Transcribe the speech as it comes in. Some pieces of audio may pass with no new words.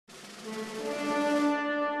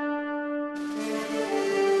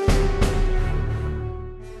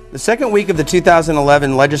The second week of the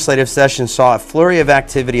 2011 legislative session saw a flurry of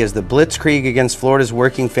activity as the blitzkrieg against Florida's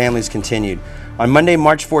working families continued. On Monday,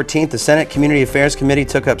 March 14th, the Senate Community Affairs Committee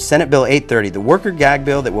took up Senate Bill 830, the worker gag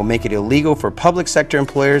bill that will make it illegal for public sector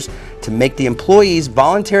employers to make the employees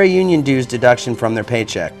voluntary union dues deduction from their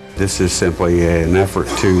paycheck. This is simply an effort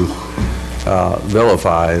to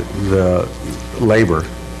vilify the labor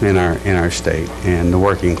in our state and the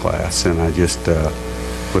working class, and I just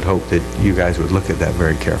would hope that you guys would look at that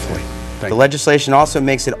very carefully. The legislation also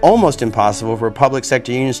makes it almost impossible for public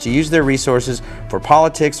sector unions to use their resources for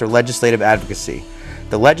politics or legislative advocacy.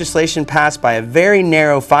 The legislation passed by a very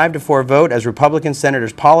narrow 5-4 vote as Republican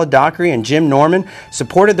Senators Paula Dockery and Jim Norman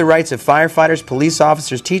supported the rights of firefighters, police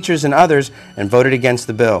officers, teachers, and others and voted against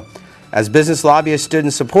the bill. As business lobbyists stood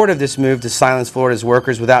in support of this move to silence Florida's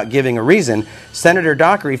workers without giving a reason, Senator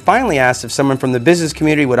Dockery finally asked if someone from the business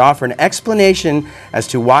community would offer an explanation as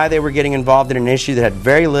to why they were getting involved in an issue that had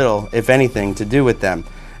very little, if anything, to do with them.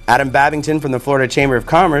 Adam Babington from the Florida Chamber of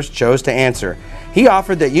Commerce chose to answer. He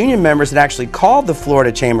offered that union members had actually called the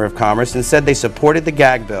Florida Chamber of Commerce and said they supported the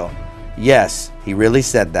gag bill. Yes, he really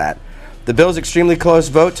said that. The bill's extremely close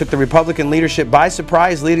vote took the Republican leadership by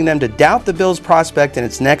surprise, leading them to doubt the bill's prospect in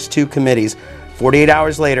its next two committees. 48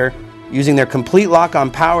 hours later, using their complete lock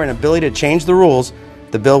on power and ability to change the rules,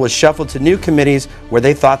 the bill was shuffled to new committees where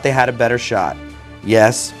they thought they had a better shot.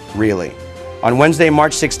 Yes, really. On Wednesday,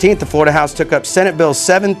 March 16th, the Florida House took up Senate Bill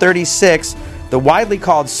 736, the widely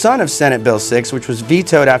called son of Senate Bill 6, which was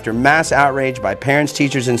vetoed after mass outrage by parents,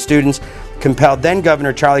 teachers, and students compelled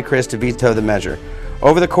then-Governor Charlie Crist to veto the measure.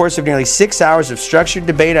 Over the course of nearly 6 hours of structured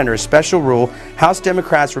debate under a special rule, House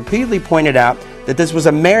Democrats repeatedly pointed out that this was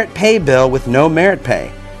a merit pay bill with no merit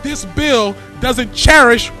pay. This bill doesn't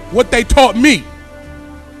cherish what they taught me.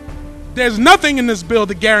 There's nothing in this bill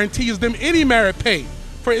that guarantees them any merit pay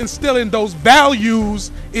for instilling those values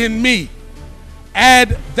in me.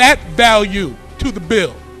 Add that value to the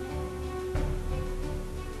bill.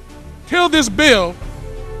 Till this bill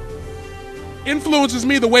influences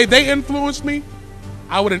me the way they influence me,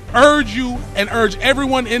 I would urge you and urge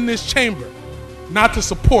everyone in this chamber not to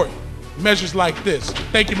support measures like this.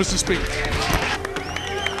 Thank you, Mr. Speaker.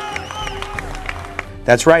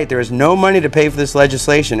 That's right, there is no money to pay for this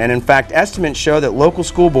legislation, and in fact, estimates show that local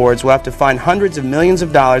school boards will have to find hundreds of millions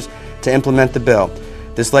of dollars to implement the bill.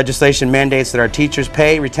 This legislation mandates that our teachers'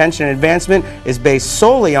 pay, retention, and advancement is based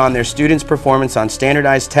solely on their students' performance on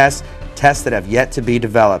standardized tests that have yet to be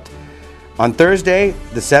developed. On Thursday,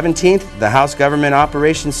 the 17th, the House Government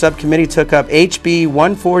Operations Subcommittee took up HB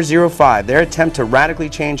 1405, their attempt to radically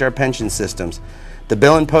change our pension systems. The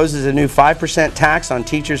bill imposes a new 5% tax on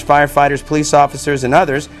teachers, firefighters, police officers, and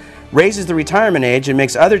others, raises the retirement age, and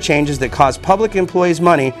makes other changes that cost public employees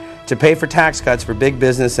money to pay for tax cuts for big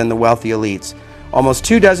business and the wealthy elites. Almost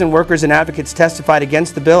 24 workers and advocates testified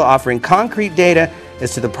against the bill, offering concrete data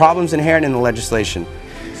as to the problems inherent in the legislation.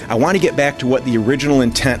 I want to get back to what the original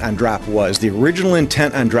intent on DROP was. The original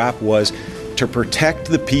intent on DROP was to protect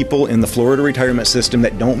the people in the Florida retirement system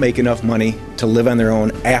that don't make enough money to live on their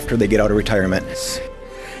own after they get out of retirement.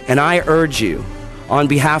 And I urge you, on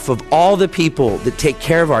behalf of all the people that take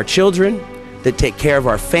care of our children, that take care of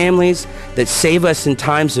our families, that save us in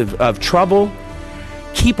times of trouble,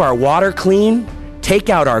 keep our water clean, take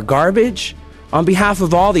out our garbage, on behalf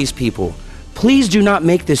of all these people, please do not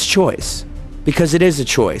make this choice. Because it is a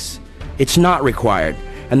choice. It's not required.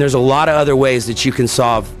 And there's a lot of other ways that you can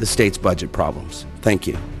solve the state's budget problems. Thank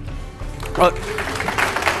you.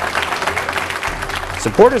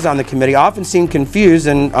 Supporters on the committee often seem confused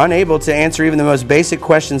and unable to answer even the most basic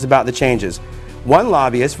questions about the changes. One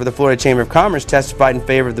lobbyist for the Florida Chamber of Commerce testified in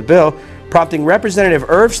favor of the bill, prompting Representative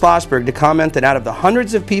Irv Schlossberg to comment that out of the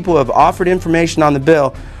hundreds of people who have offered information on the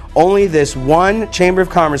bill, only this one Chamber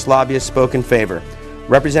of Commerce lobbyist spoke in favor.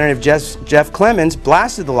 Representative Jeff Clemens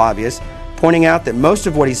blasted the lobbyist, pointing out that most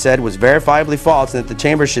of what he said was verifiably false and that the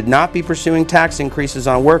chamber should not be pursuing tax increases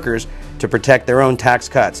on workers to protect their own tax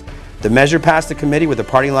cuts. The measure passed the committee with a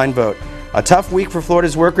party line vote. A tough week for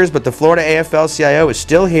Florida's workers, but the Florida AFL-CIO is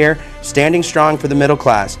still here, standing strong for the middle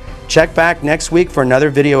class. Check back next week for another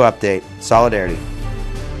video update. Solidarity.